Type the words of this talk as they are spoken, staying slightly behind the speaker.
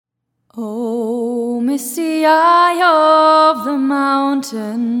Oh, misty eye of the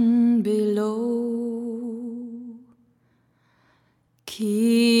mountain below,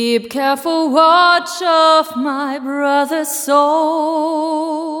 keep careful watch of my brother's souls.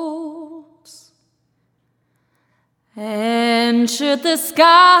 And should the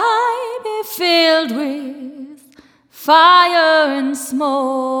sky be filled with fire and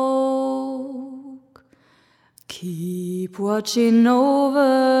smoke, keep watching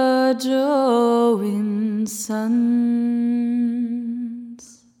over Joe's sons.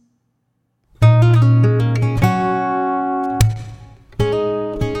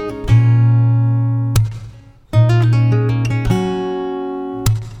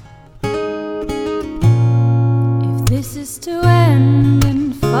 If this is to end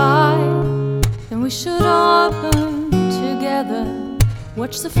in fire, then we should all burn together.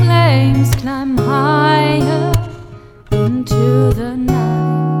 Watch the flames climb higher into the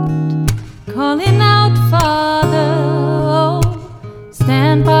night, calling out, Father, oh,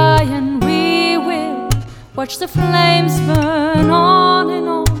 stand by and we will watch the flames burn on and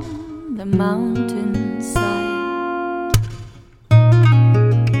on the mountainside.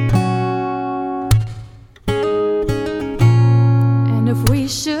 And if we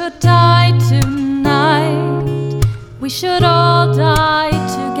should die tonight, we should all die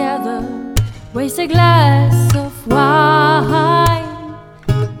together. Raise a glass of wine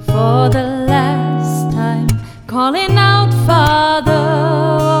for the last time, calling out, Father,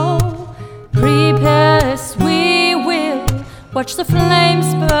 oh, prepare as we will watch the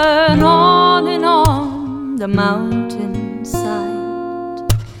flames burn on and on the mountainside.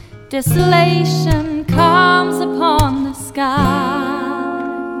 Desolation comes upon the sky.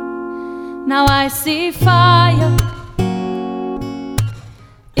 Now I see fire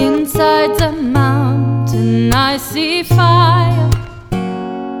inside the mountain. I see fire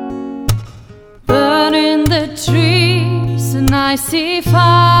burning the trees, and I see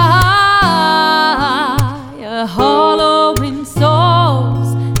fire hollowing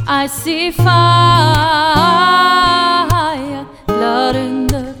souls. I see fire, blood in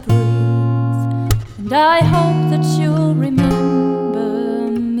the breeze, and I hope that you'll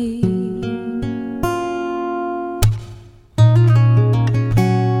remember me.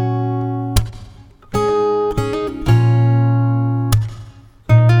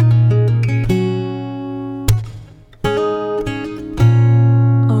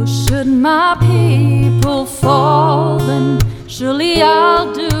 Should my people fall, then surely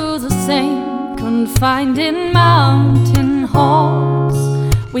I'll do the same. Confined in mountain halls,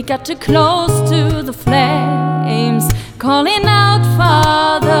 we got too close to the flames, calling out,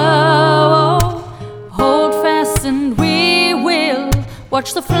 Father, oh, hold fast and we will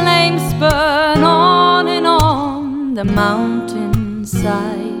watch the flames burn on and on the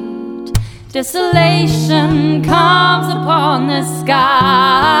mountainside. Desolation comes upon the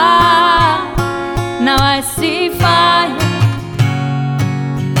sky. Now I see fire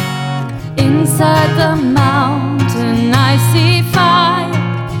inside the mountain. I see fire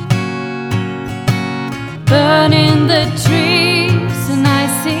burning the trees, and I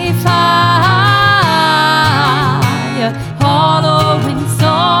see fire hollowing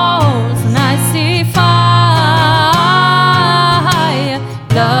souls, and I see fire,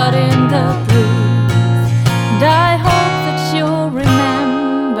 blood in the breeze, and I hope that you'll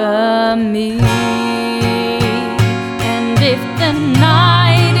remember me. And if the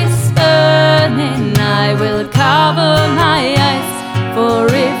night is burning, I will cover my eyes, for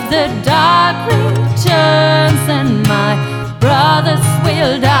if the dark returns, then my brothers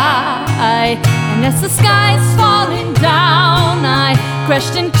will die. And as the sky is falling down, I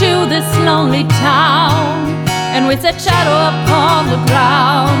crashed into this lonely town, and with a shadow upon the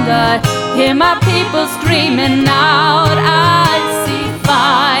ground, I hear my people screaming out. I see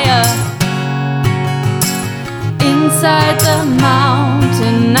fire inside the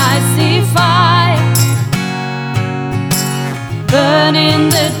mountain. I see fire burning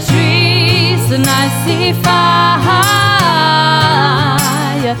the trees, and I see fire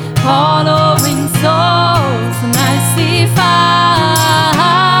hollowing souls, and I see fire,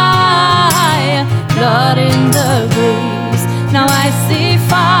 blood in the breeze. Now I see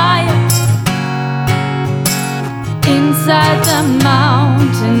fire inside the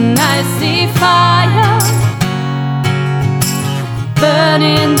mountain. I see fire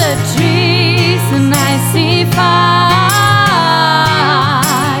burning the trees, and I see fire,